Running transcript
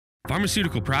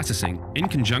Pharmaceutical Processing, in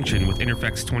conjunction with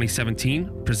INTERPHEX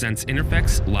 2017, presents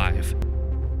INTERPHEX Live.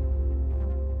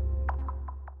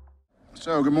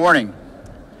 So, good morning.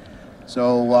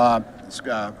 So, it's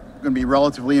going to be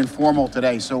relatively informal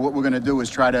today. So what we're going to do is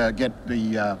try to get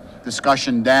the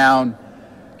discussion down,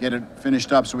 get it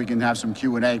finished up so we can have some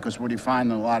Q&A, because what you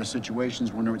find in a lot of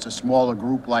situations when it's a smaller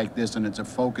group like this and it's a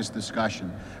focused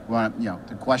discussion, we want,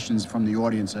 the questions from the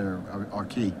audience are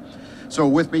key. So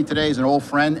with me today is an old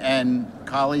friend and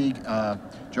colleague,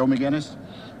 Joe McGinnis.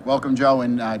 Welcome, Joe.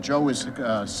 And Joe is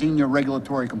Senior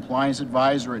Regulatory Compliance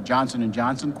Advisor at Johnson &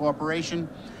 Johnson Corporation.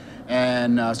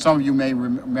 And some of you may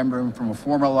remember him from a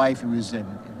former life. He was at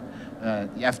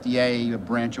the FDA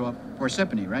branch of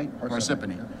Parsippany, right?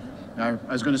 Parsippany. I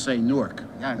was going to say Newark.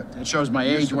 Yeah, it shows my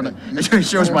age. It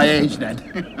shows my age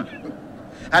then.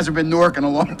 Hasn't been Newark in a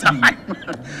long time.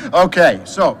 Okay,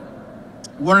 so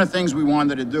one of the things we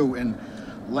wanted to do, and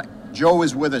Joe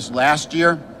was with us last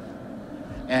year,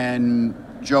 and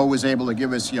Joe was able to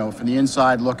give us, from the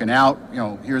inside looking out,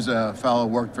 here's a fellow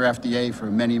who worked for FDA for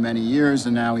many, many years,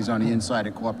 and now he's on the inside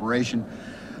of corporation.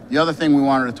 The other thing we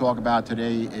wanted to talk about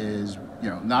today is,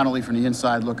 not only from the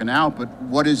inside looking out, but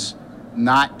what is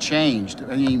not changed.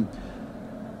 I mean,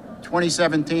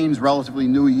 2017 is relatively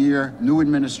new year, new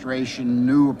administration,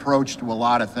 new approach to a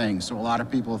lot of things. So a lot of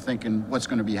people are thinking what's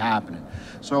going to be happening.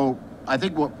 So I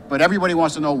think but everybody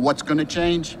wants to know what's going to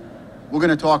change. We're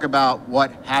going to talk about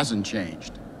what hasn't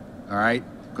changed, all right?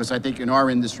 Because I think in our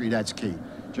industry, that's key.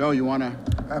 Joe, you want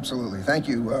to? Absolutely. Thank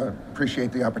you.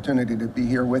 Appreciate the opportunity to be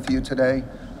here with you today.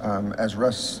 As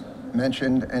Russ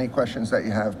mentioned, any questions that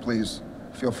you have, please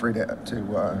feel free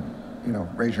to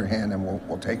raise your hand and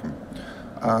we'll take them.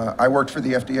 I worked for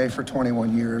the FDA for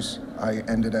 21 years. I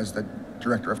ended as the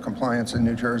Director of Compliance in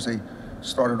New Jersey,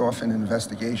 started off in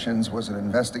investigations, was an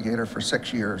investigator for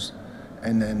 6 years,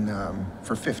 and then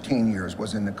for 15 years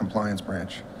was in the compliance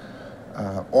branch.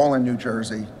 All in New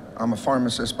Jersey. I'm a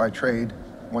pharmacist by trade,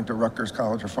 went to Rutgers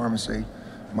College of Pharmacy.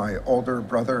 My older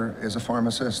brother is a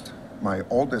pharmacist. My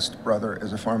oldest brother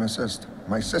is a pharmacist.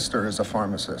 My sister is a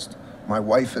pharmacist. My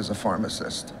wife is a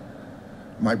pharmacist.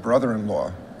 My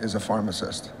brother-in-law is a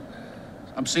pharmacist.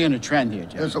 I'm seeing a trend here,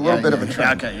 Jeff. There's a little bit of a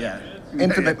trend. Okay, yeah.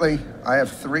 Intimately, I have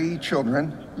 3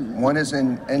 children. One is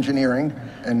in engineering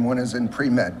and one is in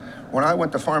pre-med. When I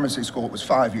went to pharmacy school, it was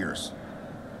 5 years.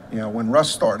 When Russ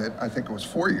started, I think it was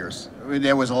 4 years.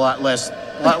 There was a lot less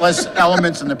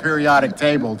elements in the periodic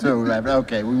table too.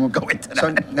 Okay, we won't go into that.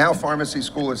 So now pharmacy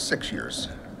school is 6 years,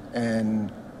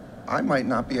 and I might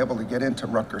not be able to get into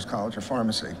Rutgers College of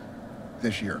Pharmacy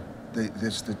this year.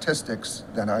 The statistics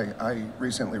that I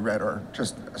recently read are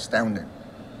just astounding.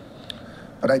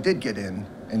 But I did get in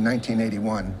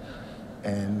 1981,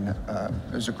 and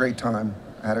it was a great time.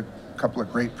 I had a couple of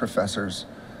great professors,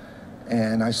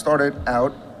 and I started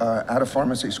out of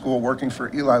pharmacy school working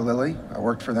for Eli Lilly. I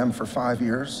worked for them for 5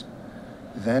 years.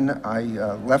 Then I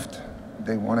left.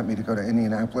 They wanted me to go to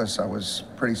Indianapolis. I was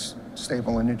pretty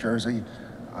stable in New Jersey.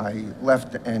 I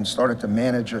left and started to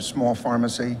manage a small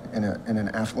pharmacy in an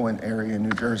affluent area in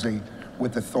New Jersey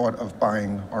with the thought of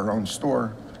buying our own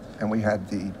store, and we had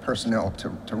the personnel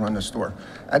to run the store.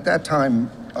 At that time,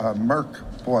 Merck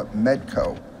bought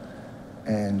Medco,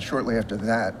 and shortly after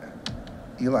that,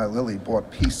 Eli Lilly bought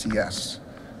PCS.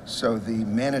 So the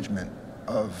management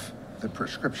of the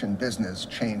prescription business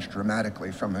changed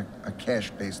dramatically from a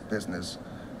cash-based business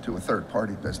to a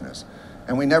third-party business.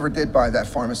 And we never did buy that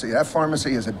pharmacy. That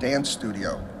pharmacy is a dance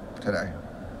studio today.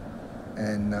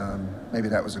 And maybe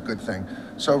that was a good thing.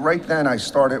 So right then I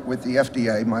started with the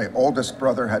FDA. My oldest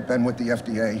brother had been with the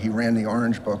FDA. He ran the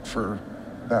Orange Book for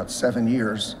about 7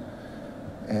 years.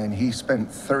 And he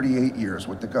spent 38 years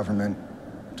with the government,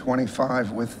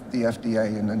 25 with the FDA,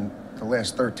 and then the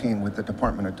last 13 with the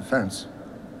Department of Defense.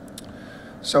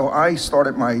 So I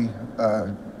started my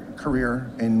career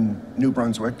in New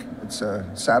Brunswick. It's a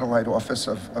satellite office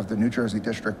of the New Jersey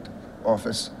District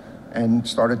office, and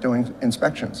started doing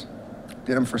inspections.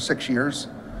 Did them for 6 years,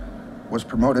 was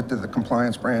promoted to the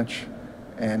compliance branch,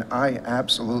 and I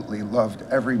absolutely loved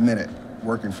every minute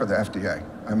working for the FDA.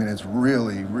 I mean, it's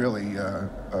really, really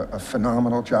a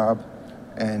phenomenal job.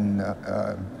 And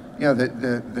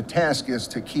the task is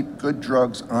to keep good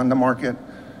drugs on the market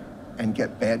and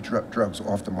get bad drugs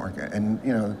off the market. And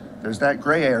there's that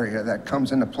gray area that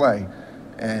comes into play,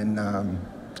 and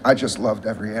I just loved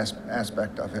every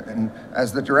aspect of it. And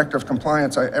as the director of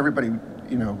compliance, everybody,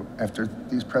 after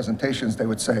these presentations, they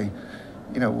would say,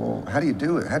 well, how do you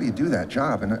do it? How do you do that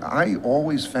job? And I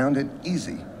always found it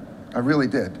easy. I really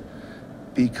did.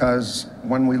 Because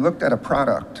when we looked at a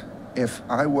product, if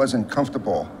I wasn't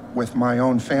comfortable with my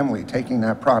own family taking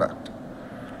that product,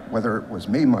 whether it was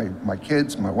me, my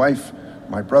kids, my wife,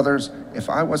 my brothers. If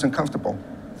I wasn't comfortable,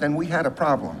 then we had a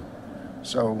problem.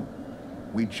 So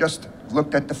we just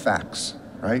looked at the facts,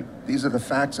 right? These are the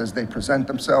facts as they present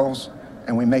themselves,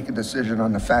 and we make a decision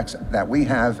on the facts that we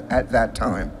have at that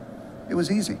time. It was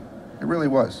easy. It really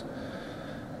was.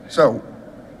 So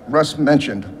Russ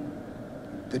mentioned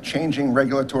the changing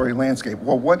regulatory landscape.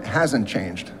 Well, what hasn't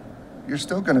changed? You're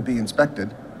still going to be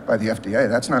inspected by the FDA.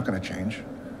 That's not going to change,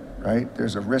 right?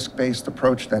 There's a risk-based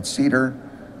approach that CEDAR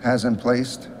has in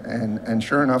place, and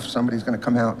sure enough, somebody's going to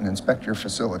come out and inspect your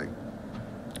facility.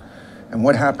 And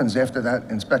what happens after that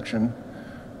inspection?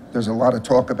 There's a lot of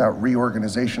talk about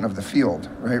reorganization of the field,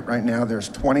 right? Right now, there's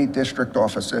 20 district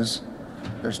offices,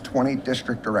 there's 20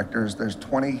 district directors, there's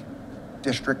 20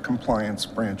 district compliance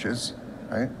branches,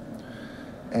 right?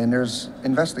 And there's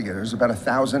investigators, about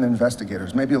 1,000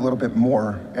 investigators, maybe a little bit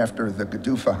more after the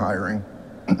GDUFA hiring,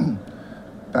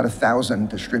 about 1,000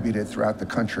 distributed throughout the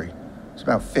country. It's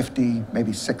about 50,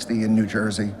 maybe 60 in New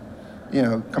Jersey. You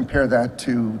know, compare that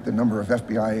to the number of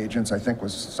FBI agents, I think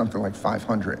was something like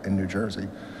 500 in New Jersey.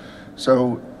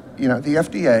 So, you know, the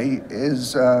FDA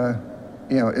is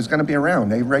going to be around.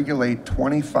 They regulate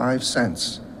 25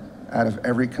 cents out of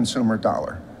every consumer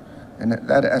dollar. And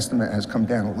that estimate has come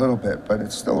down a little bit, but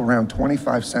it's still around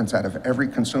 25 cents out of every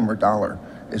consumer dollar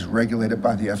is regulated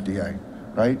by the FDA,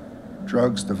 right?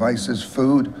 Drugs, devices,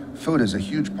 food. Food is a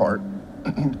huge part.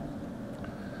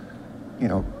 You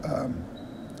know,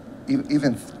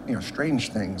 even you know,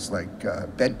 strange things like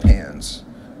bedpans,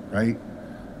 right?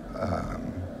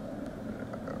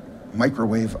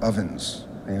 Microwave ovens.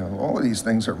 You know, all of these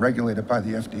things are regulated by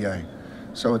the FDA.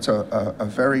 So it's a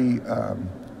very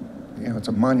you know, it's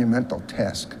a monumental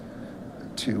task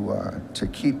to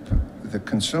keep the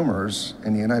consumers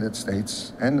in the United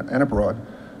States and abroad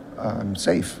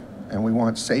safe. And we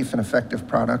want safe and effective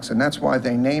products, and that's why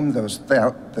they name those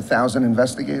the 1,000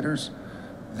 investigators.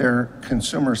 They're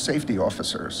consumer safety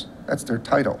officers. That's their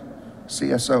title,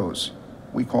 CSOs.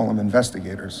 We call them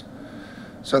investigators.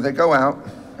 So they go out,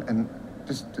 and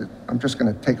I'm just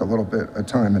going to take a little bit of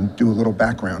time and do a little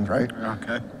background, right?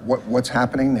 Okay. What's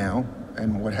happening now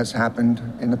and what has happened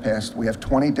in the past. We have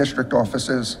 20 district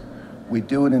offices. We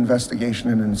do an investigation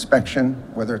and an inspection,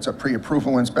 whether it's a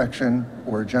pre-approval inspection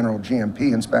or a general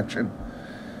GMP inspection.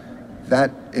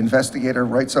 That investigator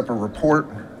writes up a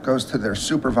report, goes to their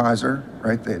supervisor,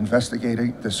 right,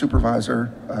 the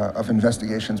supervisor of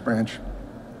investigations branch.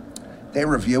 They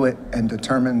review it and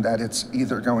determine that it's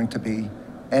either going to be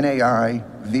NAI,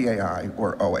 VAI,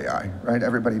 or OAI, right?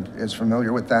 Everybody is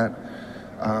familiar with that.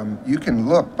 You can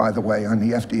look, by the way, on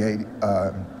the FDA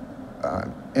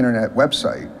internet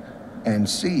website and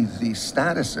see the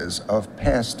statuses of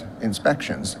past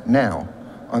inspections now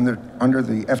under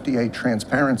the FDA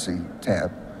Transparency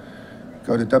tab.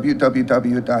 Go to www.fda.gov.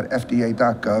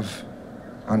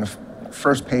 On the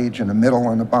first page, in the middle,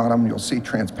 on the bottom, you'll see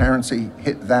Transparency.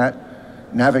 Hit that,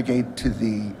 navigate to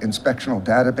the inspectional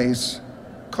database,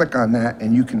 click on that,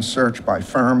 and you can search by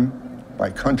firm, by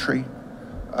country,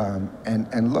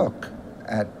 and look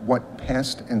at what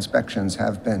past inspections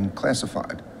have been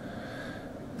classified.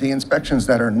 The inspections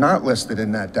that are not listed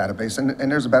in that database,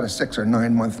 and there's about a 6 or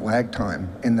 9 month lag time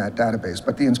in that database,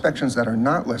 but the inspections that are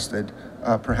not listed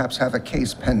perhaps have a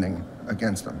case pending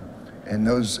against them. And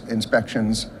those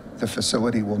inspections, the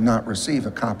facility will not receive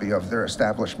a copy of their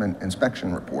establishment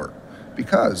inspection report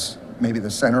because maybe the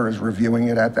center is reviewing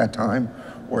it at that time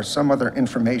or some other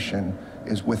information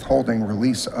is withholding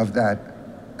release of that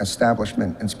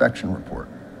establishment inspection report.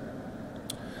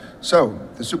 So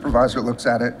the supervisor looks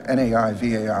at it, NAI,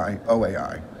 VAI,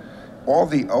 OAI. All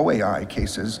the OAI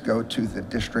cases go to the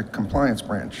district compliance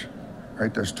branch,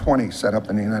 right? There's 20 set up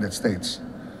in the United States.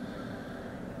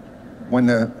 When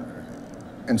the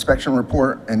inspection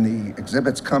report and the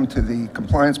exhibits come to the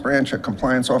compliance branch, a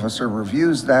compliance officer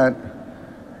reviews that.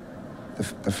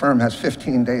 The firm has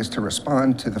 15 days to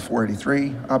respond to the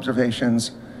 483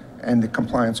 observations, and the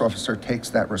compliance officer takes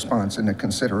that response into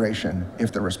consideration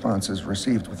if the response is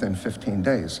received within 15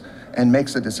 days and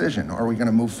makes a decision. Are we going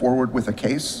to move forward with a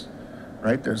case,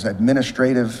 right? There's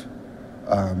administrative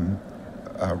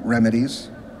remedies,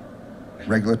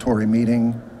 regulatory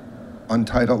meeting,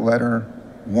 untitled letter,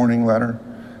 warning letter,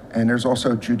 and there's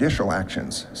also judicial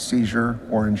actions, seizure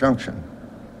or injunction.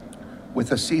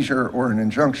 With a seizure or an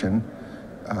injunction,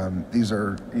 these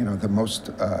are, the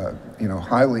most,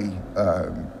 highly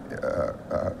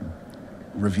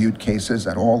reviewed cases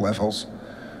at all levels.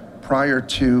 Prior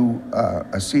to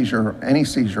a seizure, any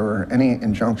or any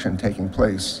injunction taking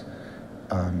place,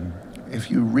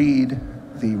 if you read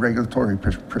the regulatory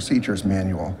procedures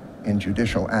manual in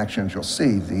judicial actions, you'll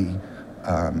see the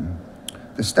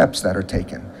the steps that are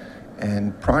taken.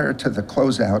 And prior to the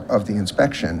closeout of the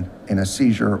inspection in a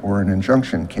seizure or an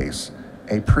injunction case,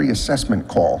 a pre-assessment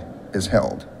call is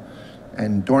held.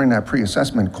 And during that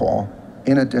pre-assessment call,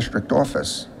 in a district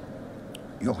office,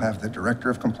 you'll have the director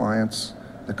of compliance,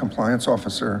 the compliance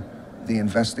officer, the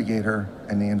investigator,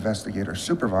 and the investigator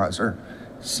supervisor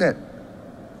sit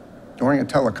during a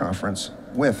teleconference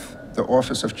with the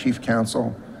Office of Chief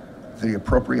Counsel, the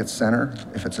appropriate center.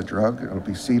 If it's a drug, it'll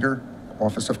be CEDAR,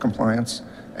 Office of Compliance,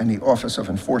 and the Office of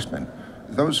Enforcement.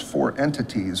 Those 4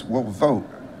 entities will vote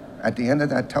at the end of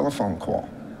that telephone call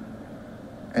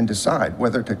and decide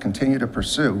whether to continue to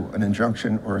pursue an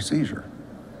injunction or a seizure.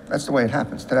 That's the way it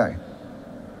happens today.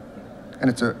 And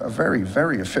it's a very,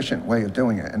 very efficient way of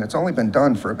doing it. And it's only been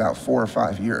done for about 4 or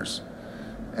 5 years.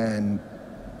 And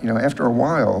you know, after a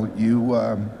while,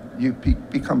 you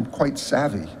become quite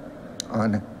savvy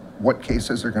on what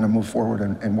cases are going to move forward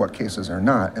and what cases are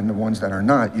not. And the ones that are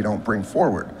not, you don't bring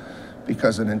forward.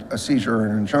 Because a seizure or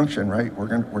an injunction, right,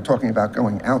 we're talking about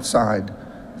going outside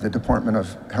the Department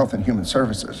of Health and Human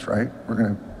Services, right? We're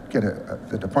going to get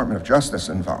the Department of Justice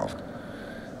involved.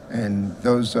 And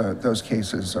those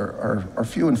cases are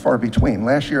few and far between.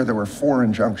 Last year, there were 4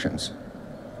 injunctions.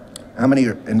 How many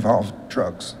involved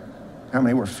drugs? How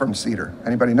many were from CEDAR?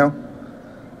 Anybody know?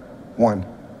 1.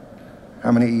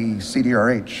 How many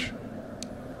CDRH?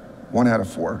 1 out of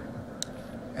 4.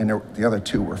 And the other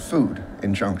 2 were food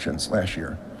injunctions last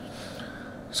year.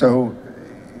 So,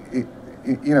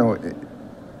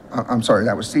 I'm sorry,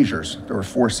 that was seizures. There were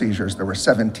 4 seizures. There were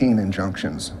 17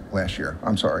 injunctions last year.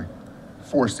 I'm sorry.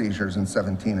 4 seizures and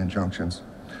 17 injunctions.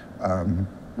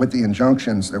 With the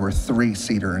injunctions, there were 3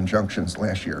 CEDAR injunctions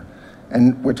last year.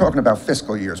 And we're talking about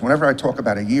fiscal years. Whenever I talk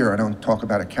about a year, I don't talk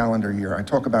about a calendar year. I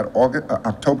talk about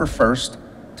October 1st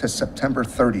to September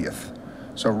 30th.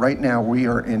 So right now we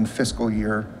are in fiscal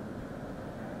year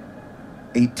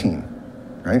 18,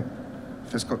 right?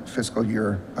 Fiscal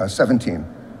year 17.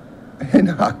 In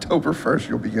October 1st,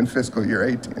 you'll begin fiscal year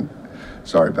 18.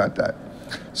 Sorry about that.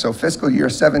 So fiscal year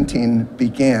 17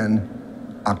 began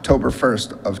October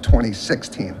 1st of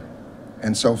 2016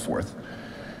 and so forth.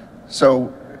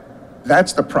 So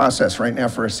that's the process right now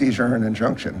for a seizure and an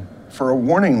injunction. For a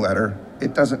warning letter,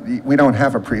 we don't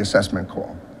have a pre-assessment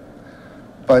call.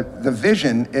 But the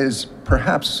vision is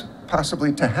perhaps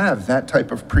possibly to have that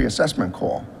type of pre-assessment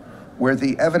call where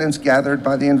the evidence gathered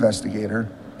by the investigator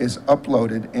is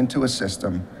uploaded into a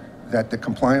system that the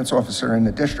compliance officer in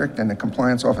the district and the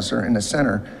compliance officer in the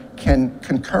center can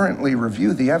concurrently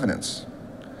review the evidence.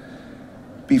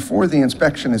 Before the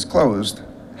inspection is closed,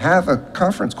 have a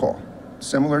conference call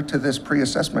similar to this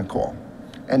pre-assessment call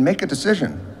and make a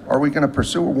decision. Are we going to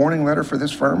pursue a warning letter for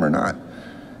this firm or not?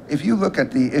 If you look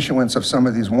at the issuance of some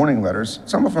of these warning letters,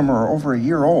 some of them are over a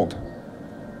year old.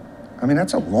 I mean,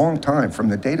 that's a long time from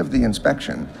the date of the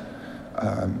inspection.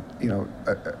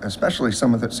 Especially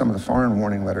some of the foreign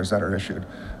warning letters that are issued,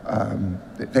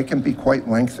 they can be quite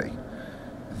lengthy.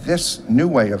 This new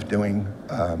way of doing,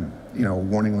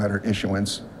 warning letter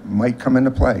issuance might come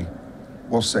into play.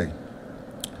 We'll see.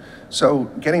 So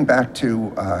getting back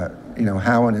to,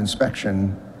 how an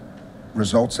inspection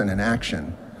results in an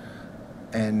action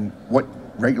and what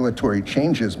regulatory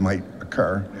changes might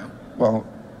occur. Yeah. Well,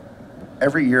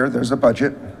 every year there's a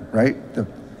budget, right? The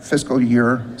fiscal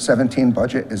year 17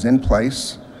 budget is in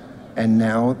place, and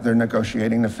now they're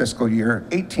negotiating the fiscal year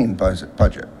 18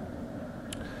 budget.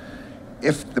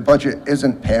 If the budget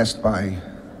isn't passed by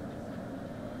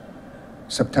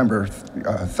September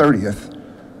 30th,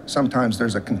 sometimes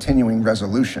there's a continuing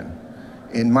resolution.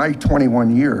 In my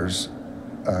 21 years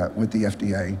with the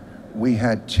FDA, we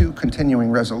had 2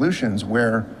 continuing resolutions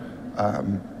where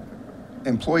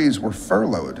employees were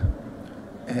furloughed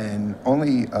and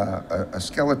only a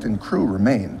skeleton crew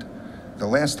remained. The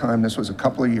last time, this was a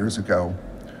couple of years ago,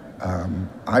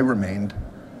 I remained.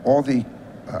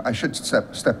 I should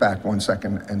step back 1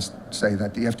 second and say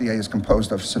that the FDA is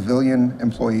composed of civilian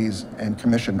employees and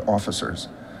commissioned officers.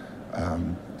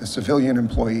 The civilian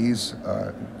employees'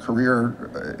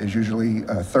 career is usually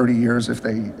 30 years. If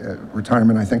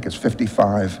retirement, I think, is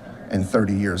 55 and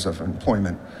 30 years of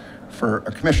employment. For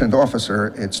a commissioned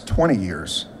officer, it's 20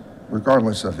 years,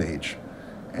 regardless of age.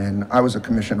 And I was a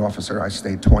commissioned officer. I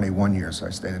stayed 21 years.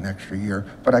 I stayed an extra year,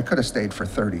 but I could have stayed for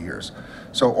 30 years.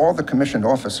 So all the commissioned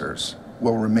officers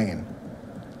will remain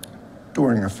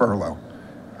during a furlough.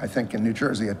 I think in New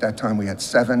Jersey at that time we had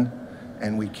 7,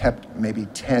 and we kept maybe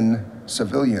 10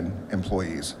 civilian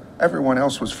employees. Everyone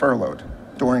else was furloughed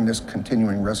during this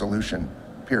continuing resolution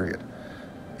period.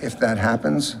 If that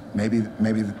happens, maybe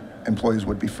the employees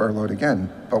would be furloughed again,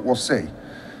 but we'll see.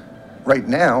 Right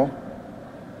now,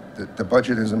 the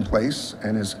budget is in place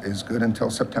and is good until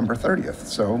September 30th.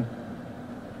 So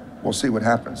we'll see what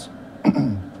happens.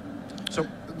 So,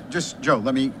 just, Joe,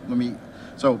 let me,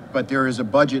 so, but there is a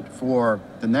budget for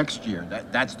the next year.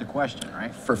 That's the question,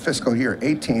 right? For fiscal year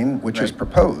 18, which is Right.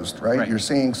 proposed, right? Right. You're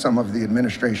seeing some of the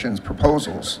administration's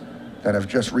proposals that have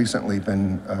just recently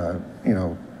been,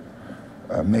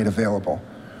 made available.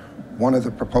 One of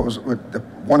the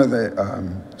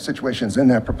situations in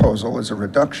that proposal is a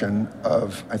reduction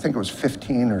of, I think it was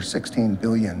 15 or 16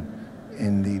 billion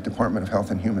in the Department of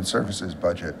Health and Human Services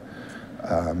budget.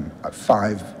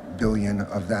 5 billion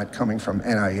of that coming from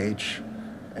NIH,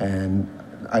 and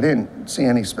I didn't see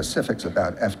any specifics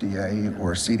about FDA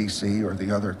or CDC or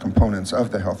the other components of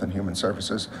the Health and Human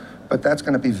Services, but that's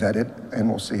going to be vetted, and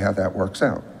we'll see how that works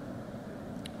out.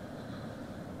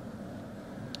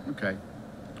 Okay.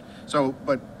 So,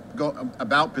 but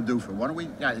about PDUFA, why don't we,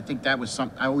 yeah, I think that was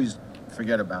I always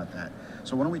forget about that.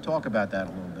 So why don't we talk about that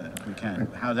a little bit, if we can?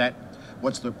 How that,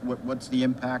 what's the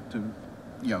impact to,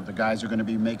 the guys are going to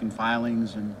be making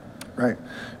filings and... Right.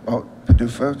 Well,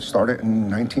 PDUFA started in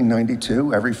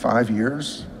 1992. Every 5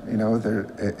 years,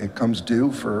 it comes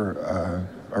due for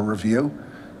a review.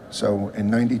 So in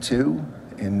 92,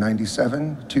 in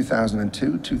 97,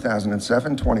 2002,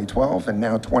 2007, 2012, and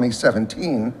now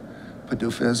 2017,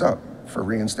 PDUFA is up for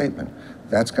reinstatement.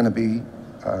 That's going to be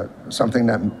something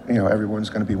that everyone's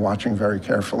going to be watching very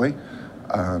carefully.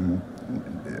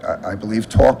 I believe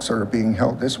talks are being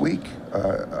held this week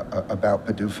about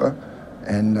PDUFA,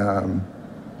 and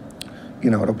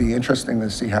it'll be interesting to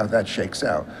see how that shakes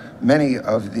out. Many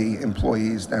of the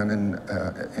employees down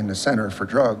in the Center for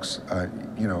Drugs, are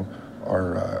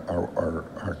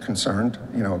concerned,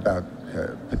 about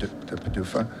the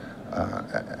PDUFA,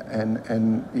 and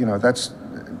that's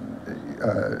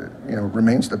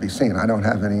remains to be seen. I don't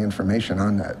have any information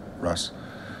on that, Russ.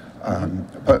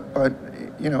 But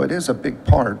it is a big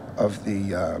part of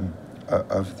the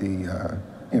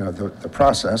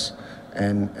process,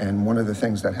 and one of the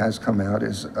things that has come out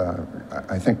is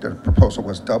I think the proposal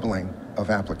was doubling of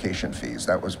application fees.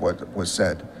 That was what was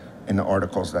said in the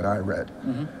articles that I read.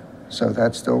 Mm-hmm. So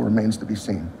that still remains to be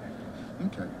seen.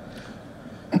 Okay.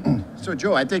 So,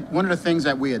 Joe, I think one of the things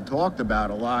that we had talked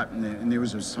about a lot, and there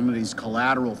was some of these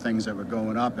collateral things that were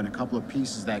going up, and a couple of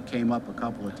pieces that came up a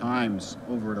couple of times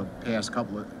over the past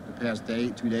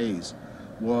 2 days,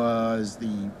 was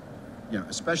the,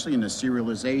 especially in the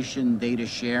serialization, data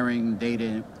sharing,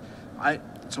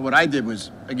 so what I did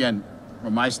was, again,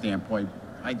 from my standpoint,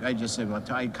 I just said, well,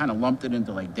 I kind of lumped it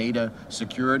into like data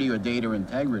security or data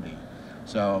integrity.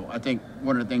 So I think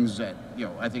one of the things that,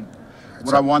 I think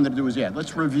what I wanted to do is,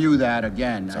 let's review that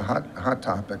again. It's a hot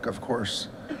topic, of course.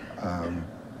 And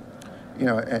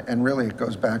really it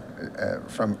goes back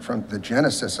from the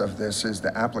genesis of this is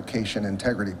the application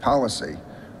integrity policy,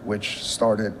 which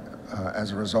started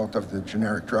as a result of the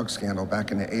generic drug scandal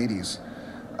back in the 80s.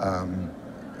 A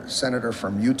senator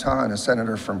from Utah and a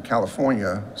senator from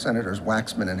California, Senators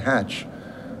Waxman and Hatch,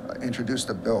 introduced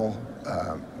a bill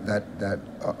that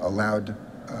allowed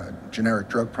generic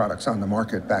drug products on the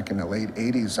market back in the late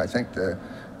 80s. I think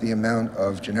the amount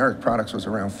of generic products was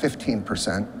around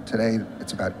 15%. Today,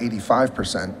 it's about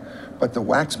 85%. But the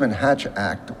Waxman-Hatch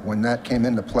Act, when that came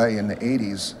into play in the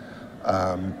 80s,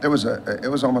 it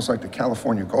was almost like the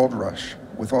California gold rush,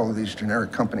 with all of these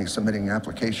generic companies submitting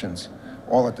applications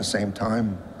all at the same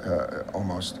time,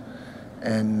 almost.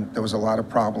 And there was a lot of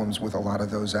problems with a lot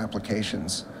of those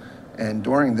applications. And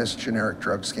during this generic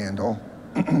drug scandal,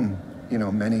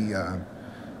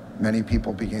 many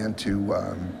people began to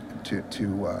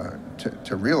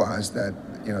realize that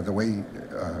the way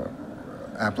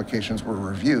applications were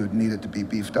reviewed needed to be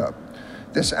beefed up.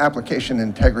 This application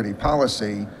integrity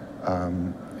policy,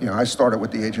 I started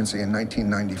with the agency in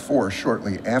 1994,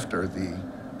 shortly after the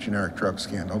generic drug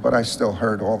scandal, but I still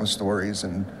heard all the stories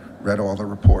and read all the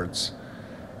reports.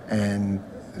 And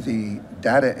the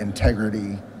data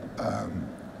integrity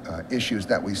issues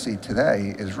that we see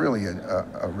today is really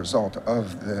a result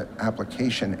of the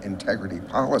application integrity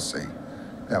policy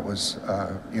that was,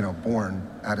 born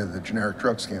out of the generic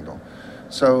drug scandal.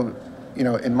 So,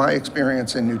 in my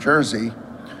experience in New Jersey,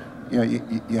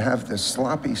 you have the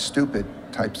sloppy, stupid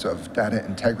types of data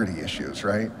integrity issues,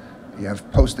 right? You have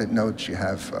Post-it notes, you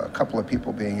have a couple of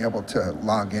people being able to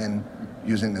log in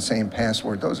using the same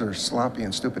password. Those are sloppy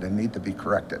and stupid and need to be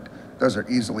corrected. Those are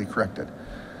easily corrected.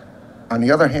 On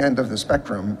the other hand of the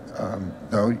spectrum,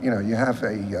 though, you have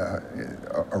a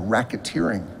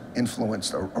racketeering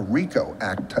influenced, a RICO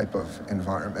Act type of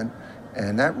environment,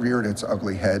 and that reared its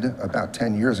ugly head about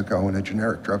 10 years ago in a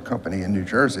generic drug company in New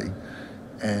Jersey.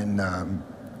 And,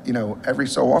 you know, every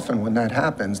so often when that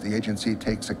happens, the agency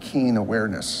takes a keen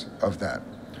awareness of that.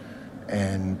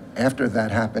 And after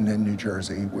that happened in New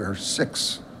Jersey, where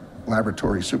 6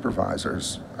 laboratory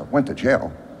supervisors went to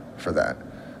jail for that,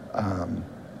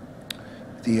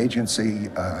 the agency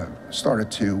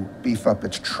started to beef up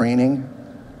its training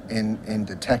in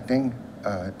detecting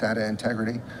data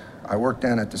integrity. I worked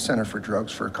down at the Center for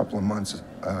Drugs for a couple of months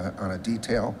on a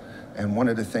detail, and one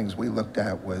of the things we looked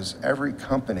at was every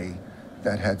company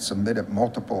that had submitted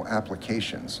multiple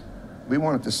applications. We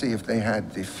wanted to see if they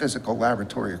had the physical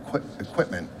laboratory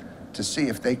equipment to see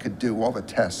if they could do all the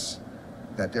tests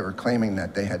that they were claiming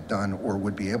that they had done or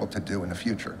would be able to do in the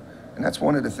future. And that's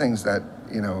one of the things that,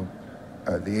 you know,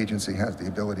 the agency has the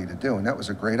ability to do, and that was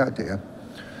a great idea.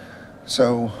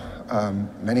 So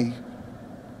many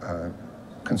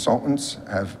consultants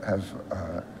have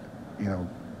you know,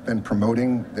 been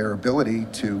promoting their ability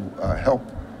to help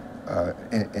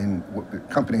in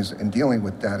companies in dealing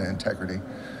with data integrity.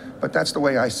 But that's the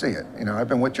way I see it. You know, I've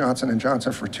been with Johnson &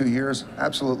 Johnson for 2 years.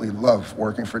 Absolutely love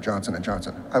working for Johnson &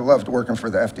 Johnson. I loved working for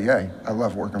the FDA. I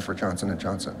love working for Johnson &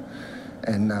 Johnson.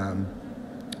 And,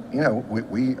 you know,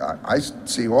 I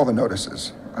see all the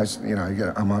notices.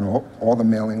 I'm on all the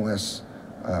mailing lists,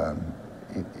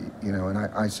 you know, and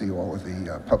I see all of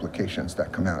the publications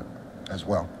that come out as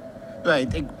well. I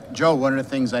think, Joe, one of the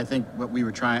things I think what we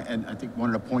were trying, and I think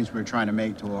one of the points we were trying to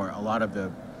make to a lot of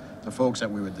the folks that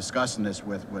we were discussing this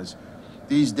with was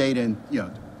these data, you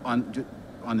know,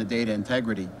 on the data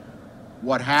integrity,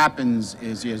 what happens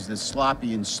is this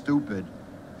sloppy and stupid,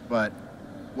 but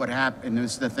what happens, and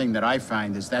this is the thing that I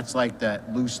find, is that's like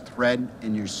that loose thread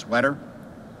in your sweater.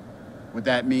 What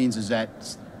that means is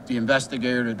that the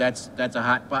investigator, that's a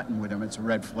hot button with them, it's a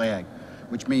red flag,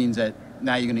 which means that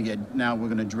now we're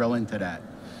gonna drill into that.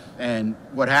 And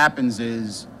what happens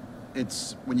is,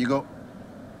 it's when you go,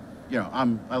 you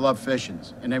know, I love fishing,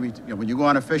 and you know, when you go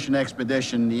on a fishing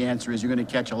expedition, the answer is you're going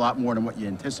to catch a lot more than what you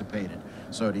anticipated.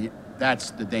 So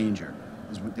that's the danger,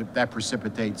 is that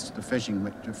precipitates the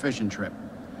fishing trip.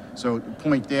 So the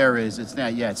point there is, it's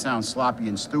not, yeah, it sounds sloppy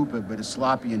and stupid, but it's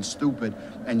sloppy and stupid,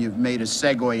 and you've made a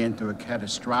segue into a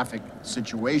catastrophic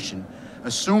situation,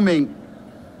 assuming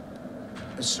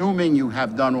you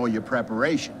have done all your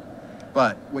preparation.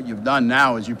 But what you've done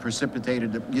now is you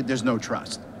precipitated, there's no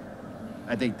trust.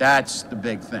 I think that's the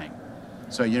big thing.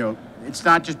 So, you know, it's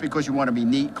not just because you want to be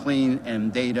neat, clean,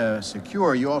 and data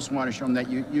secure. You also want to show them that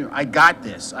I got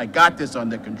this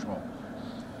under control.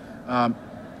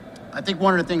 I think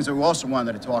one of the things that we also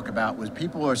wanted to talk about was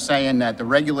people are saying that the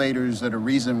regulators are the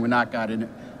reason we're not got in.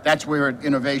 That's where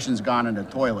innovation's gone in the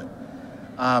toilet.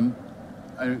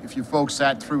 If you folks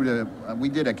sat through we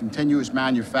did a continuous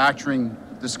manufacturing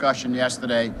discussion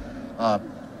yesterday.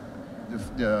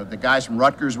 The guys from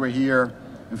Rutgers were here.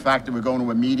 In fact, they were going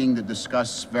to a meeting to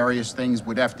discuss various things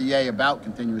with FDA about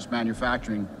continuous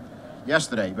manufacturing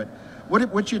yesterday. But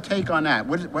what's your take on that?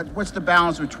 What's the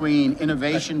balance between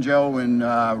innovation, Joe, and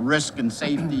risk and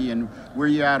safety, and where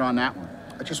you at on that one?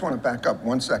 I just want to back up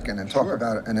 1 second and talk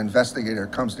about an investigator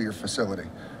comes to your facility,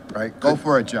 right? Go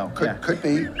for it, Joe. Could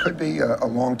be a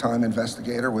long-time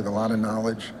investigator with a lot of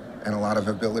knowledge and a lot of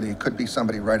ability. It could be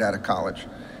somebody right out of college.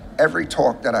 Every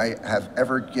talk that I have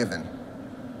ever given,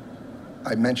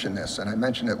 I mention this, and I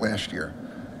mentioned it last year.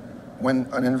 When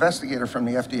an investigator from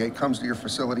the FDA comes to your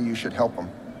facility, you should help them.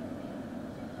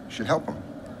 You should help them,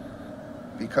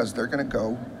 because they're going to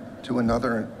go to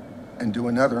another and do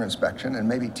another inspection, and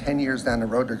maybe 10 years down the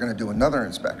road, they're going to do another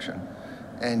inspection.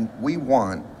 And we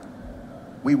want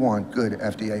good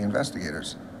FDA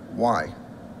investigators. Why,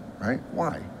 right?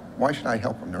 Why? Why should I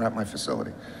help them? They're at my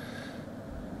facility.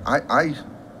 I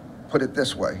put it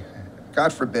this way: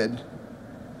 God forbid,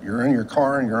 you're in your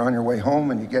car and you're on your way home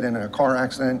and you get in a car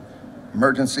accident,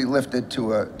 emergency lifted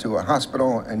to a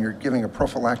hospital, and you're giving a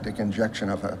prophylactic injection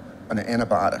of an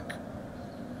antibiotic.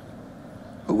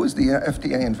 Who was the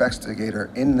FDA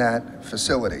investigator in that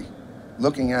facility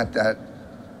looking at that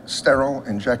sterile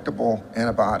injectable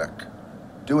antibiotic,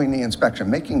 doing the inspection,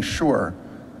 making sure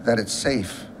that it's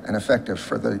safe and effective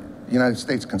for the United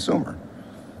States consumer?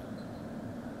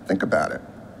 Think about it,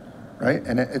 right?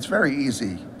 And it's very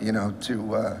easy, you know, to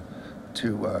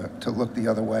look the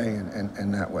other way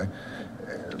and that way.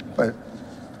 But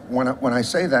when I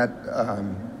say that,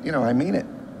 you know, I mean it.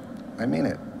 I mean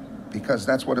it, because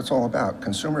that's what it's all about.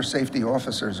 Consumer safety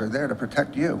officers are there to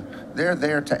protect you. They're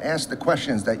there to ask the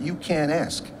questions that you can't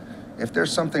ask. If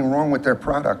there's something wrong with their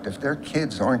product, if their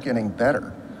kids aren't getting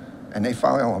better, and they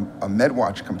file a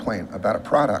MedWatch complaint about a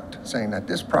product saying that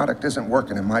this product isn't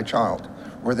working in my child,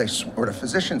 or the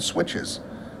physician switches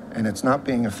and it's not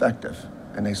being effective,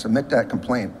 and they submit that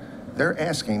complaint, they're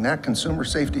asking that consumer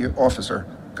safety officer,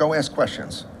 go ask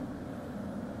questions.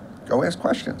 Go ask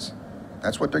questions.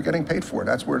 That's what they're getting paid for.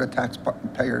 That's where the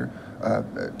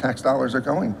tax dollars are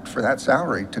going, for that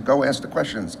salary, to go ask the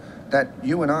questions that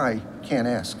you and I can't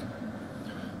ask.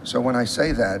 So when I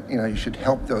say that, you should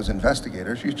help those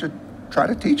investigators. You should try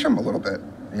to teach them a little bit.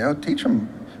 Teach them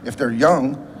if they're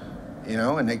young,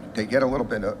 and they get a little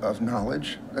bit of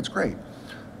knowledge. That's great.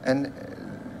 And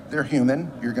they're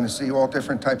human. You're going to see all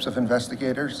different types of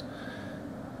investigators.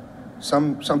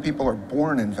 Some people are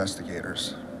born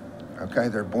investigators. Okay,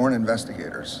 they're born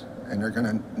investigators, and they're going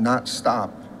to not stop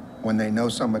when they know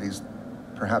somebody's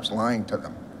perhaps lying to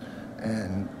them.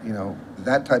 And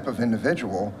that type of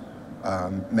individual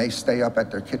may stay up at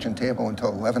their kitchen table until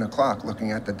 11 o'clock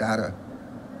looking at the data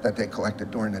that they collected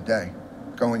during the day,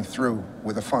 going through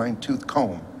with a fine-tooth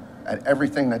comb at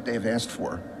everything that they've asked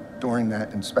for during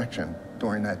that inspection,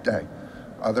 during that day.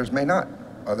 Others may not.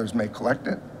 Others may collect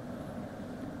it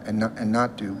and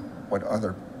not do what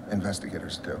other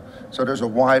investigators do. So there's a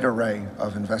wide array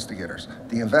of investigators.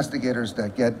 The investigators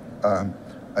that get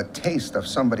a taste of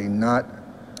somebody not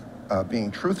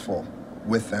being truthful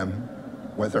with them,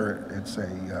 whether it's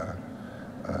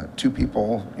two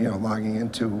people, logging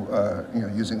into,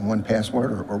 using one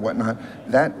password or whatnot,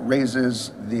 that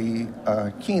raises the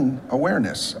keen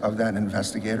awareness of that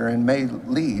investigator and may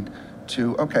lead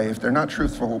to, okay, if they're not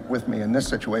truthful with me in this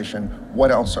situation, what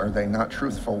else are they not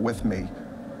truthful with me,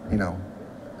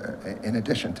 in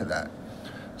addition to that?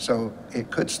 So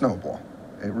it could snowball.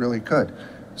 It really could.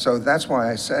 So that's why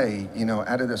I say,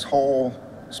 out of this whole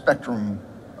spectrum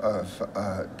of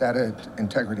data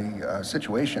integrity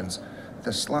situations,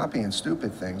 the sloppy and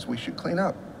stupid things we should clean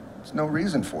up. There's no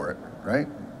reason for it, right?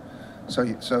 So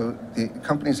the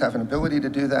companies have an ability to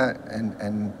do that,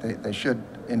 and they should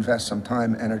invest some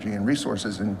time, energy, and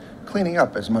resources in cleaning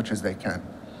up as much as they can.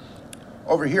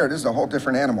 Over here, this is a whole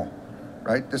different animal,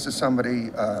 right? This is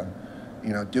somebody,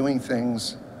 doing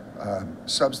things,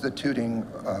 substituting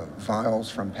vials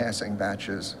from passing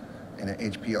batches in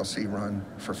an HPLC run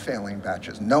for failing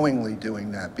batches, knowingly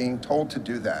doing that, being told to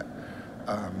do that.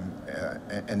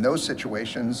 And those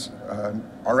situations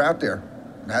are out there,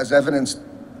 as evidenced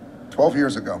 12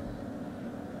 years ago,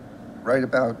 right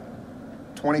about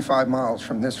 25 miles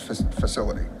from this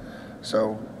facility.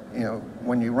 So,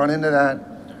 when you run into that,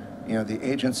 the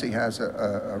agency has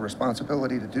a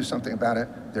responsibility to do something about it.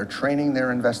 They're training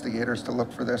their investigators to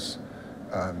look for this.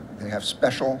 They have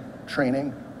special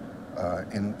training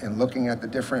in looking at the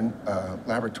different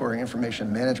laboratory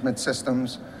information management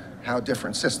systems, how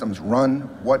different systems run,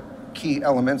 what key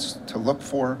elements to look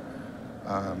for.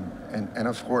 And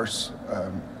of course,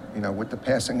 with the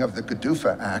passing of the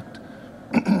GDUFA Act,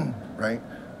 right,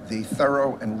 the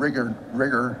thorough and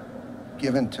rigor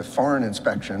given to foreign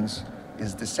inspections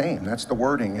is the same. That's the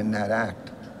wording in that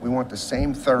act. We want the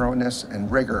same thoroughness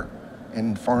and rigor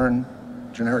in foreign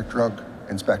generic drug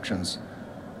inspections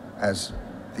as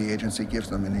the agency gives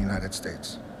them in the United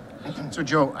States. So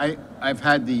Joe, I've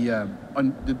had the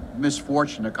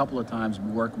misfortune a couple of times of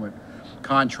working with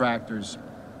contractors,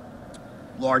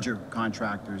 larger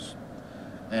contractors,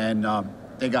 and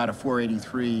they got a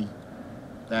 483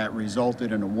 that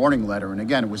resulted in a warning letter. And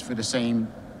again, it was for the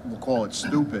same, we'll call it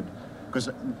stupid, because,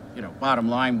 bottom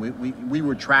line, we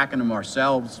were tracking them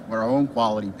ourselves with our own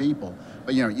quality people.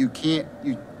 But, you can't,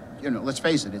 let's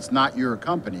face it, it's not your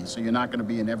company, so you're not going to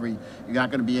be you're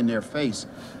not going to be in their face.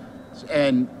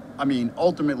 And,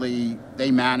 ultimately,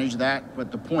 they managed that,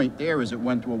 but the point there is it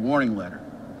went to a warning letter.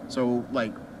 So,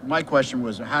 my question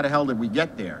was, how the hell did we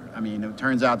get there? It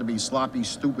turns out to be a sloppy,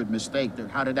 stupid mistake.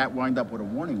 How did that wind up with a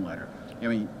warning letter?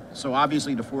 So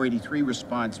obviously the 483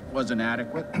 response wasn't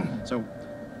adequate. So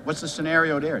what's the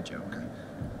scenario there, Joe? Okay.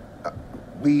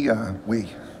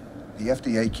 The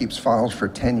FDA keeps files for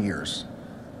 10 years.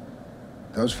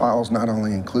 Those files not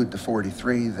only include the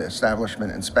 483, the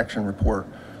establishment inspection report,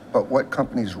 but what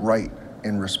companies write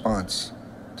in response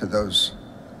to those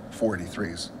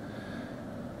 483s.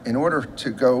 In order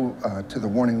to go to the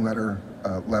warning letter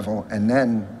level and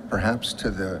then perhaps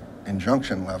to the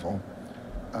injunction level,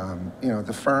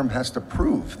 the firm has to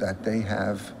prove that they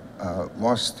have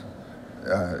lost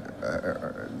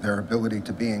their ability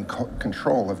to be in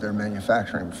control of their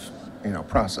manufacturing,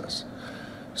 process.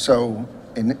 So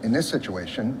in this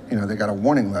situation, they got a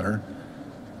warning letter.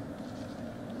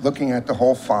 Looking at the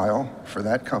whole file for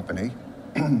that company,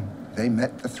 they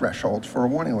met the threshold for a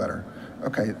warning letter.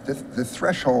 Okay, the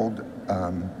threshold,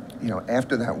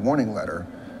 after that warning letter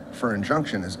for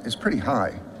injunction is pretty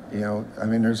high.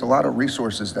 There's a lot of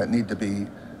resources that need to be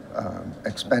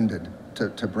expended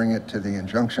to bring it to the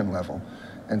injunction level.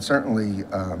 And certainly,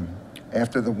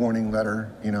 After the warning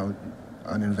letter,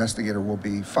 an investigator will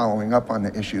be following up on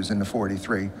the issues in the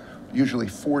 483. Usually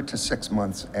 4 to 6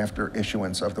 months after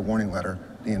issuance of the warning letter,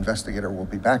 the investigator will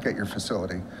be back at your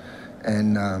facility.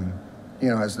 And,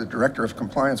 as the director of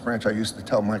compliance branch, I used to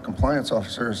tell my compliance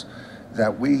officers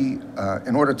that we,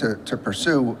 in order to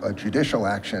pursue a judicial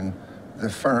action, the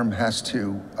firm has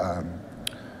to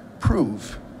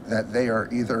prove that they are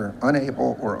either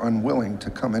unable or unwilling to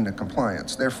come into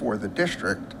compliance. Therefore, the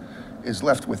district is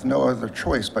left with no other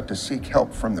choice but to seek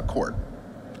help from the court.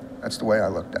 That's the way I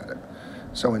looked at it.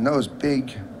 So in those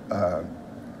big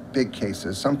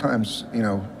cases, sometimes,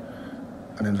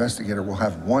 an investigator will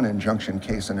have one injunction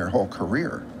case in their whole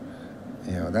career.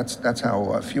 That's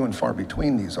how few and far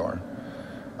between these are.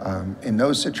 In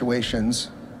those situations,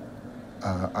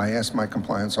 I asked my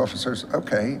compliance officers,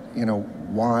 okay,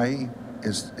 why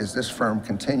is this firm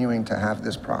continuing to have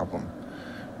this problem?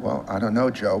 Well, I don't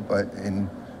know, Joe, but in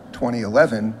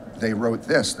 2011, they wrote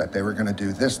this, that they were going to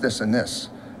do this, this, and this.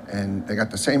 And they got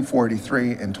the same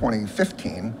 483 in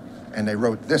 2015, and they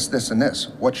wrote this, this, and this.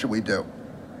 What should we do?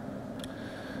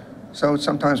 So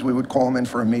sometimes we would call them in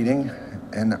for a meeting,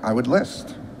 and I would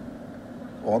list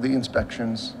all the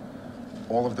inspections,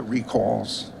 all of the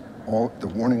recalls, all the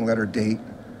warning letter date,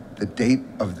 the date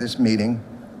of this meeting,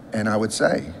 and I would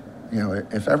say,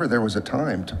 if ever there was a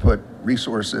time to put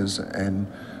resources and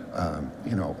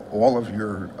all of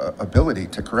your ability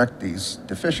to correct these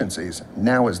deficiencies,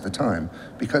 now is the time,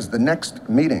 because the next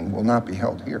meeting will not be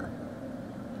held here.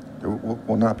 There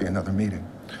will not be another meeting.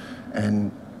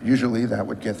 And usually that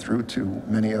would get through to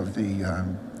many of the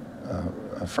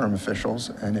firm officials,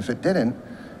 and if it didn't,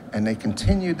 and they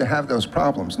continued to have those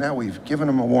problems, now we've given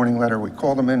them a warning letter, we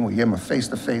call them in, we give them a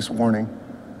face-to-face warning.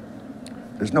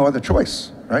 There's no other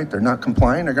choice, right? They're not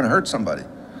complying, they're gonna hurt somebody.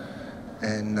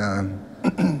 And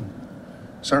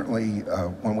certainly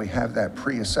when we have that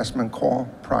pre-assessment call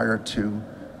prior to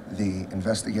the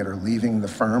investigator leaving the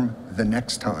firm the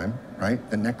next time, right?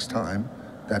 The next time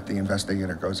that the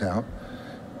investigator goes out,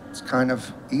 it's kind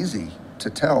of easy to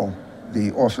tell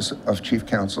the Office of Chief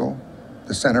Counsel,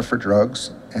 the Center for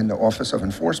Drugs, and the Office of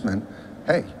Enforcement,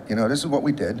 hey, this is what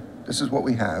we did, this is what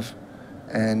we have,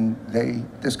 and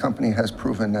this company has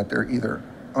proven that they're either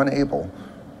unable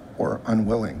or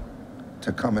unwilling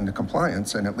to come into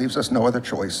compliance, and it leaves us no other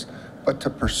choice but to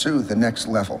pursue the next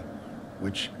level,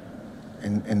 which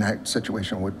in that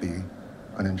situation would be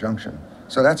an injunction.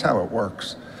 So that's how it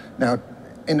works. Now,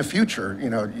 in the future,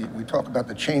 we talk about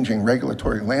the changing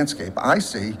regulatory landscape. I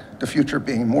see the future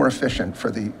being more efficient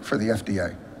for the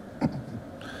FDA.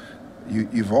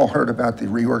 You've all heard about the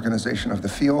reorganization of the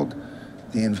field.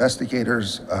 The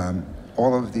investigators,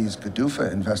 all of these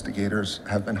GDUFA investigators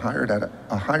have been hired at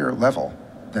a higher level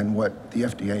than what the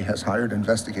FDA has hired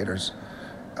investigators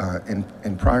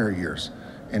in prior years.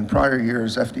 In prior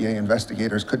years, FDA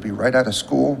investigators could be right out of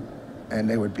school, and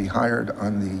they would be hired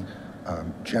on the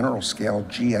general scale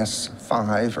GS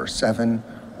 5 or 7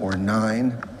 or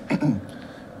 9,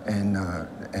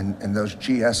 and those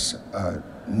GS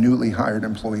newly hired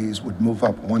employees would move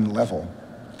up one level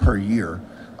per year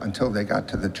until they got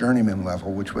to the journeyman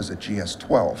level, which was a GS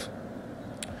 12.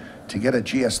 To get a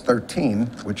GS 13,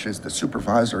 which is the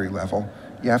supervisory level,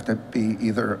 you have to be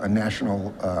either a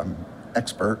national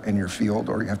expert in your field,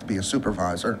 or you have to be a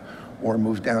supervisor, or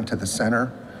move down to the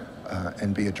center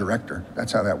and be a director.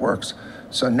 That's how that works.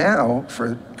 So now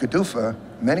for GDUFA,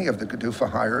 many of the GDUFA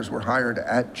hires were hired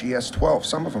at GS 12.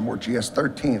 Some of them were GS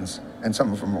 13s, and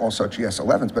some of them also GS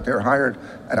 11s, but they were hired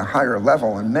at a higher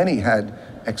level, and many had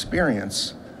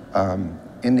experience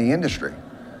in the industry.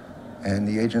 And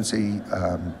the agency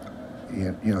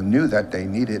knew that they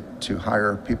needed to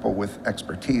hire people with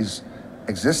expertise,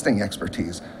 existing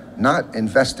expertise, not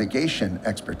investigation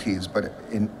expertise, but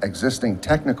in existing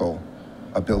technical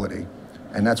ability.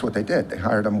 And that's what they did. They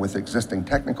hired them with existing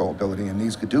technical ability, and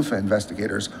these GDUFA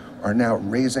investigators are now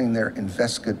raising their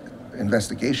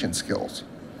investigation skills.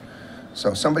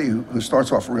 So somebody who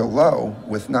starts off real low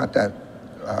with not that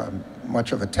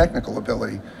much of a technical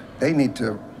ability, they need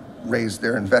to raise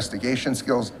their investigation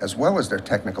skills as well as their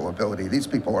technical ability. These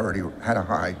people already had a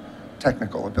high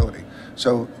technical ability.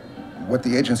 So what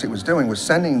the agency was doing was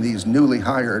sending these newly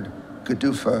hired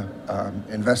GDUFA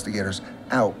investigators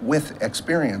out with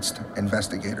experienced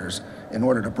investigators in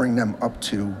order to bring them up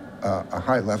to a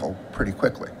high level pretty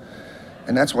quickly.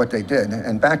 And that's what they did.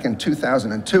 And back in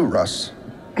 2002, Russ,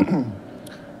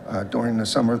 during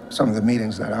some of the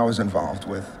meetings that I was involved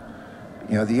with,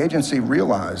 the agency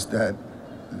realized that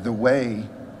the way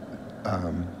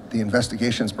the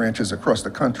investigations branches across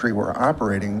the country were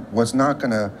operating was not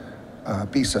going to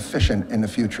be sufficient in the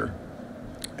future.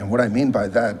 And what I mean by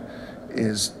that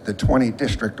is the 20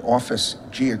 district office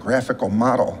geographical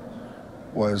model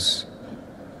was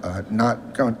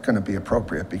not going to be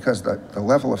appropriate because the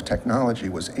level of technology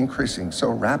was increasing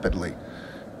so rapidly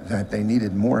that they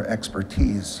needed more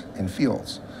expertise in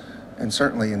fields. And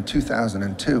certainly in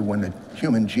 2002, when the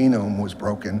human genome was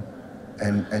broken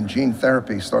and gene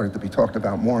therapy started to be talked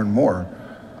about more and more,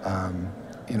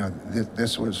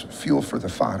 this was fuel for the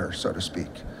fodder, so to speak.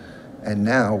 And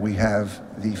now we have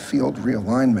the field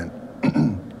realignment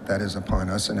that is upon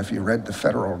us. And if you read the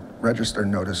Federal Register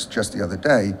notice just the other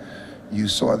day, you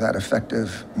saw that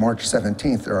effective March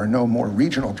 17th, there are no more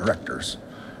regional directors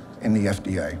in the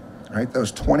FDA, right?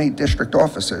 Those 20 district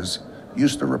offices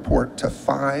used to report to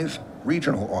 5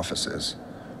 regional offices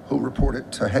who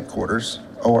reported to headquarters,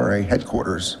 ORA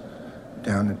headquarters,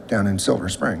 down in Silver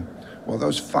Spring. Well,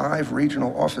 those 5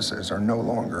 regional offices are no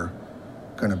longer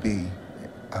going to be,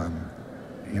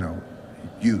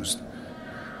 used.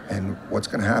 And what's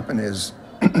going to happen is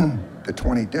the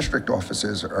 20 district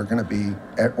offices are going to be,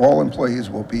 all employees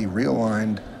will be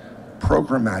realigned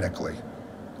programmatically,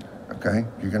 okay?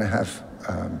 You're going to have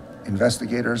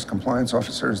investigators, compliance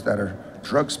officers that are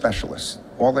drug specialists.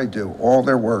 All they do, all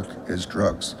their work is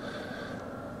drugs.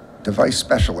 Device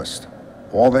specialists,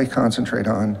 all they concentrate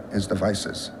on is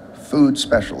devices. Food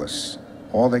specialists,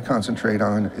 all they concentrate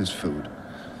on is food.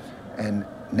 And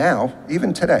now,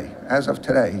 even today, as of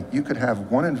today, you could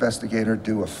have one investigator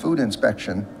do a food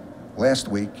inspection last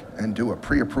week and do a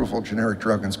pre-approval generic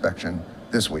drug inspection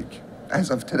this week, as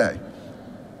of today.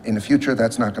 In the future,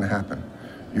 that's not going to happen.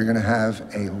 You're going to have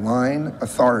a line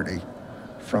authority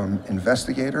from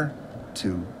investigator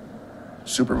to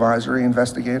supervisory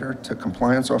investigator to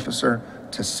compliance officer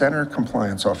to center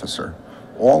compliance officer,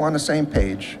 all on the same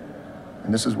page.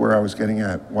 And this is where I was getting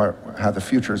at how the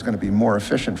future is going to be more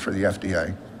efficient for the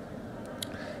FDA.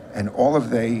 And all of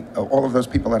those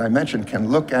people that I mentioned can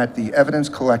look at the evidence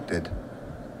collected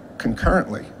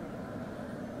concurrently.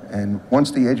 And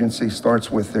once the agency starts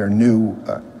with their new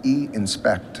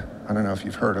e-inspect, I don't know if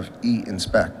you've heard of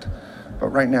e-inspect, but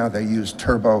right now they use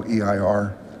Turbo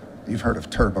EIR. You've heard of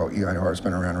Turbo EIR, it's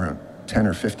been around 10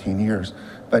 or 15 years.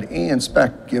 But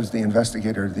e-inspect gives the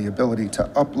investigator the ability to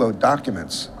upload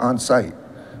documents on site.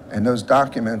 And those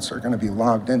documents are going to be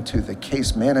logged into the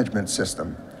case management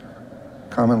system,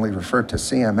 commonly referred to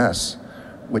CMS,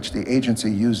 which the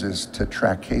agency uses to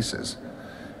track cases.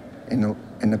 In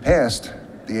the past,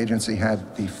 the agency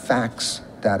had the FACS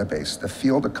database, the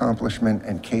Field Accomplishment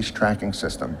and Case Tracking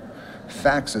System.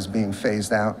 FACS is being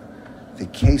phased out. The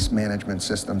case management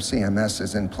system, CMS,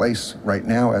 is in place right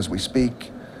now as we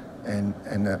speak.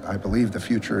 And I believe the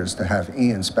future is to have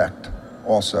e-inspect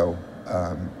also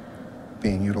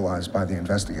being utilized by the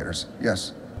investigators.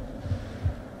 Yes?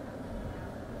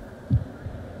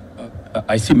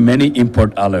 I see many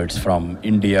import alerts from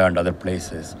India and other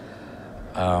places.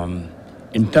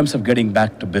 In terms of getting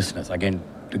back to business, again,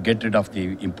 to get rid of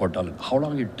the import alert, how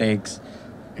long it takes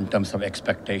in terms of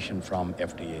expectation from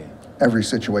FDA? Every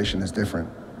situation is different.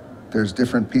 There's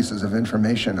different pieces of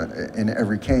information in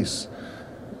every case.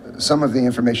 Some of the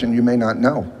information you may not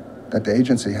know that the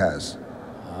agency has.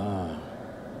 Ah.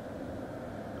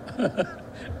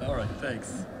 All right,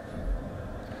 thanks.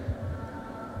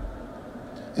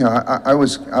 You know, I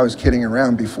was kidding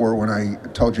around before when I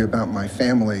told you about my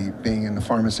family being in the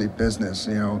pharmacy business,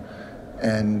 you know,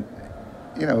 and,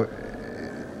 you know,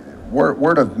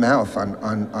 word of mouth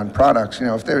on products, you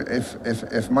know,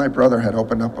 if my brother had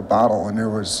opened up a bottle and there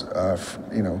was,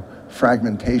 you know,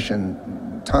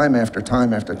 fragmentation time after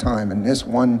time after time in this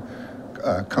one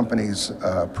company's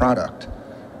product,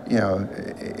 you know,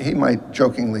 he might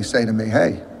jokingly say to me,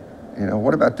 hey, you know,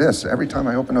 what about this? Every time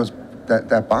I open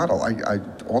that bottle,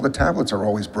 all the tablets are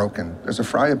always broken. There's a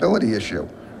friability issue,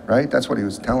 right? That's what he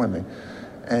was telling me.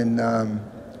 And,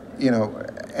 you know,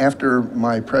 after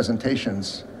my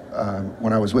presentations,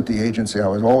 when I was with the agency, I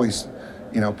was always,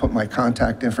 you know, put my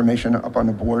contact information up on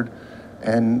the board.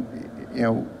 And, you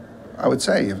know, I would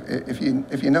say, if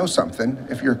you know something,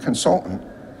 if you're a consultant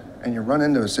and you run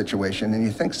into a situation and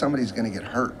you think somebody's going to get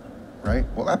hurt, right?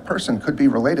 Well, that person could be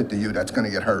related to you that's going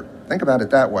to get hurt. Think about it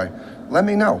that way. Let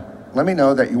me know. Let me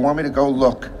know that you want me to go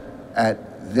look at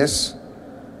this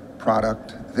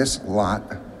product, this lot,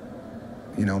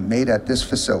 you know, made at this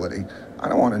facility. I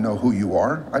don't want to know who you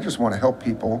are. I just want to help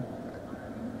people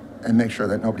and make sure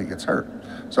that nobody gets hurt.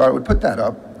 So I would put that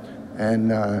up,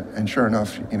 and sure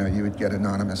enough, you know, you would get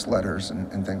anonymous letters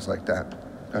and things like that.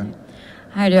 Okay.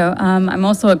 Hi, Joe. I'm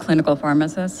also a clinical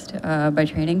pharmacist by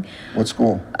training. What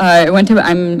school?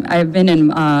 I've been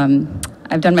in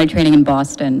I've done my training in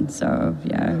Boston, so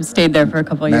yeah, I stayed there for a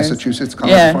couple of years. Massachusetts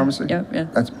College of Pharmacy? Yeah.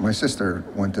 That's, my sister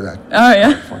went to that. Oh,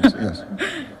 yeah. Pharmacy, yes.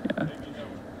 Yeah.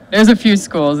 There's a few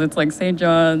schools. It's like St.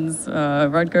 John's,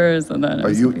 Rutgers, and then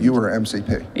But MCP. you were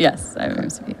MCP? Yes, I'm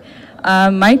MCP.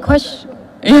 My question,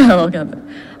 yeah, we'll get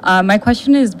there. My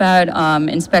question is about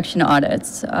inspection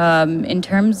audits. In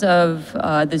terms of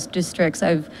these districts,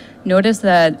 I've noticed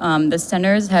that the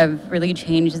centers have really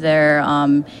changed their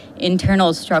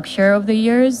internal structure over the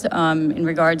years in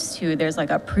regards to there's like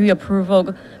a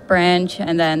pre-approval branch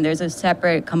and then there's a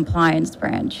separate compliance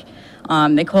branch.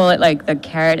 They call it like the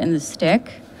carrot and the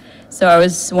stick. So I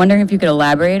was wondering if you could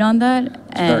elaborate on that.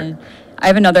 And I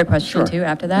have another question too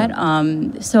after that.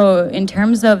 So in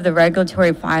terms of the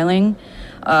regulatory filing,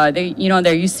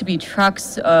 there used to be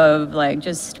trucks of like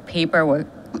just paperwork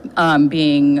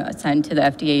being sent to the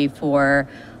FDA for,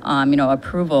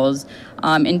 approvals.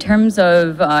 In terms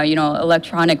of,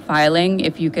 electronic filing,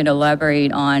 if you could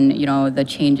elaborate on, the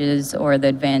changes or the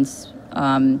advance,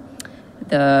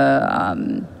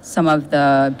 some of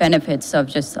the benefits of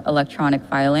just electronic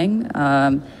filing.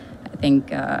 I think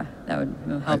that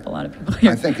would help a lot of people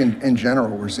here. I think in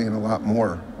general, we're seeing a lot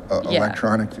more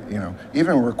electronic,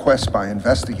 even requests by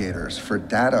investigators for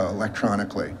data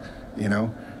electronically,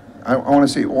 I want to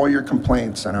see all your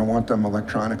complaints and I want them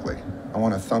electronically. I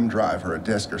want a thumb drive or a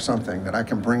disk or something that I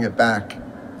can bring it back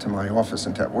to my office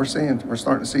and we're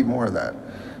starting to see more of that.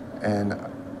 And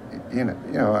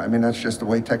that's just the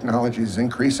way technology is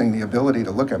increasing the ability to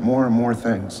look at more and more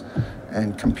things.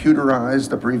 And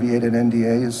computerized, abbreviated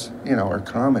NDAs, are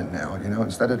common now.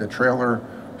 Instead of the trailer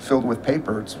filled with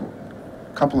paper, it's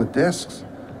a couple of disks.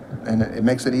 And it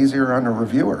makes it easier on the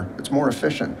reviewer. It's more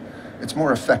efficient. It's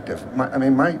more effective.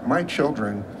 My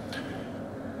children,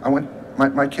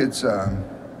 my kids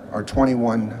are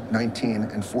 21, 19,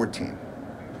 and 14.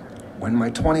 When my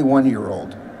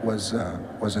 21-year-old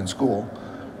was in school,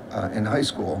 in high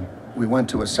school, we went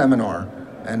to a seminar,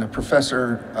 and the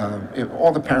professor,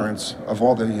 all the parents of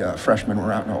all the freshmen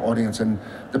were out in the audience, and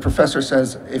the professor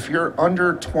says, if you're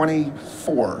under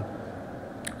 24,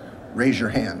 raise your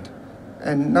hand.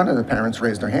 And none of the parents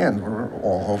raised their hand. We're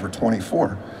all over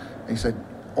 24. And he said,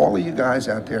 all of you guys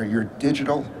out there, you're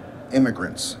digital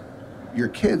immigrants. Your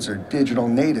kids are digital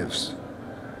natives.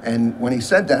 And when he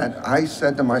said that, I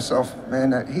said to myself,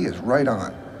 man, he is right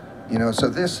on. So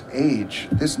this age,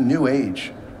 this new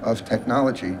age of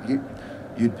technology,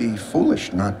 you'd be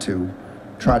foolish not to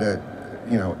try to,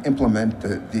 implement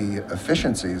the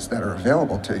efficiencies that are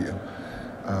available to you.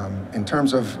 In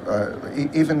terms of,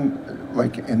 even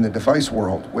like in the device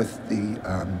world with the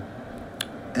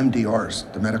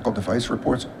MDRs, the medical device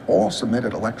reports, all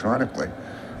submitted electronically.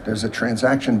 There's a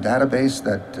transaction database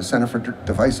that the Center for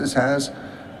Devices has.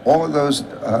 All of those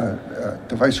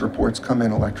device reports come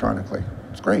in electronically.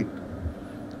 It's great.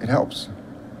 It helps.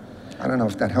 I don't know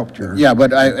if that helped your... Yeah,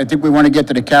 but I think we want to get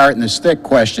to the carrot and the stick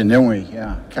question, don't we?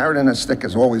 Yeah. Carrot and the stick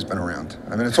has always been around.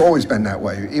 It's always been that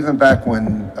way. Even back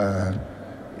when,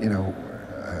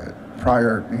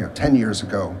 prior, 10 years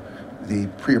ago, the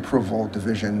pre-approval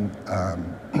division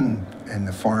and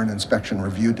the foreign inspection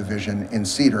review division in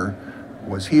Cedar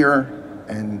was here,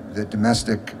 and the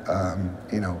domestic,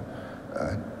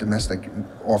 domestic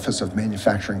Office of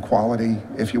Manufacturing Quality,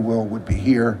 if you will, would be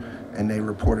here, and they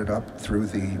reported up through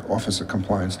the Office of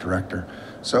Compliance Director.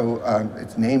 So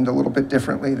it's named a little bit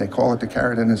differently. They call it the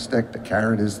carrot and the stick. The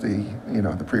carrot is the,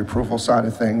 the pre-approval side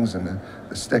of things, and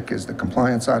the stick is the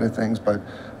compliance side of things. But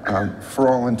for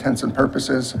all intents and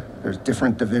purposes, there's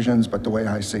different divisions, but the way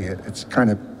I see it, it's kind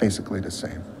of basically the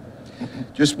same.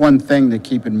 Just one thing to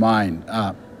keep in mind.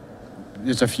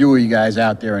 There's a few of you guys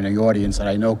out there in the audience that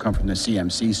I know come from the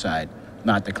CMC side,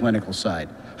 not the clinical side.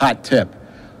 Hot tip.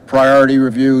 Priority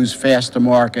reviews, fast to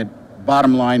market.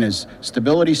 Bottom line is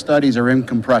stability studies are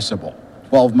incompressible.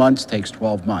 12 months takes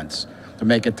 12 months. To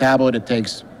make a tablet, it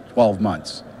takes 12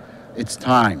 months. It's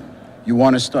time. You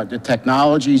want to start the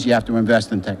technologies, you have to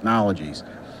invest in technologies.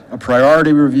 A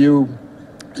priority review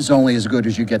is only as good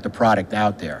as you get the product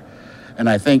out there. And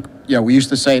I think, we used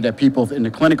to say that people in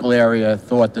the clinical area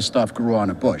thought the stuff grew on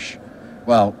a bush.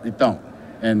 Well, it don't.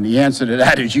 And the answer to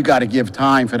that is you got to give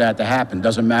time for that to happen.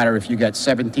 Doesn't matter if you got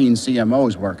 17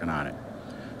 CMOs working on it.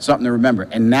 Something to remember.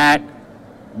 And that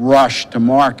rush to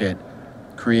market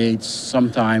creates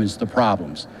sometimes the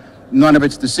problems. None of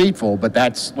it's deceitful, but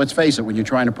let's face it, when you're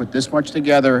trying to put this much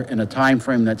together in a time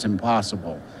frame that's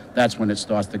impossible, that's when it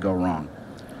starts to go wrong.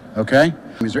 Okay?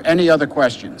 Is there any other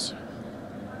questions?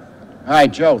 All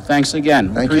right, Joe, thanks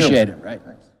again. Thank you. Appreciate it. Right.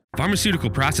 Pharmaceutical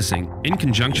Processing, in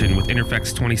conjunction with INTERPHEX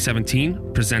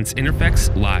 2017, presents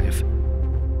INTERPHEX Live.